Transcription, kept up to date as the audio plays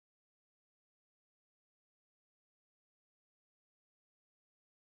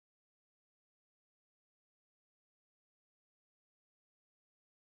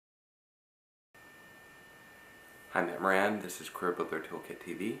Hi, I'm Moran. This is Career Builder Toolkit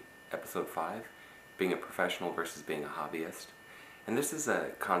TV, Episode 5, Being a Professional versus Being a Hobbyist. And this is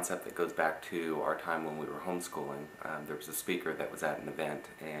a concept that goes back to our time when we were homeschooling. There was a speaker that was at an event,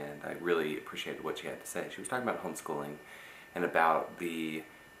 and I really appreciated what she had to say. She was talking about homeschooling and about the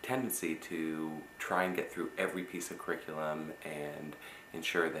tendency to try and get through every piece of curriculum and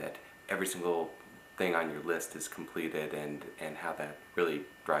ensure that every single thing on your list is completed, and how that really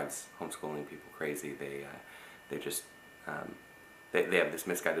drives homeschooling people crazy. They just they have this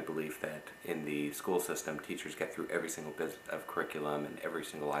misguided belief that in the school system teachers get through every single bit of curriculum and every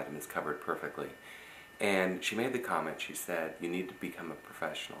single item is covered perfectly. And she made the comment, she said, you need to become a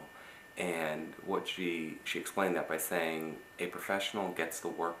professional. And what she explained that by saying a professional gets the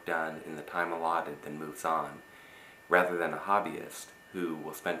work done in the time allotted, then moves on, rather than a hobbyist who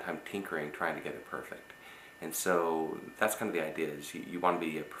will spend time tinkering trying to get it perfect. And so that's kind of the idea, is you want to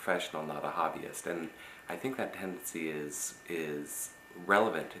be a professional, not a hobbyist. And I think that tendency is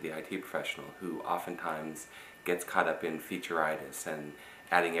relevant to the IT professional, who oftentimes gets caught up in featureitis and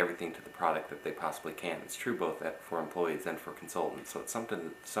adding everything to the product that they possibly can. It's true both for employees and for consultants, so it's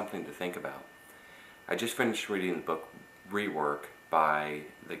something to think about. I just finished reading the book Rework by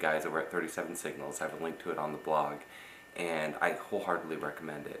the guys over at 37 Signals. I have a link to it on the blog, and I wholeheartedly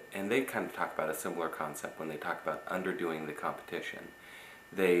recommend it. And they kind of talk about a similar concept when they talk about underdoing the competition.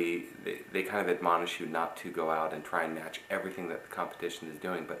 They kind of admonish you not to go out and try and match everything that the competition is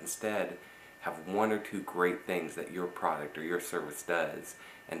doing, but instead have one or two great things that your product or your service does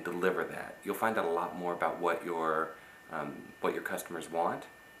and deliver that. You'll find out a lot more about what your customers want,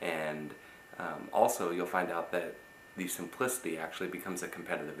 and also you'll find out that the simplicity actually becomes a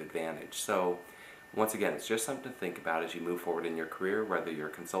competitive advantage. So once again, it's just something to think about as you move forward in your career, whether you're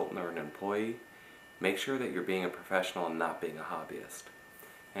a consultant or an employee. Make sure that you're being a professional and not being a hobbyist.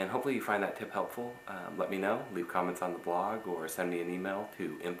 And hopefully you find that tip helpful. Let me know, leave comments on the blog, or send me an email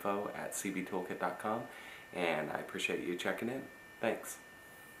to info@cbtoolkit.com, and I appreciate you checking in. Thanks.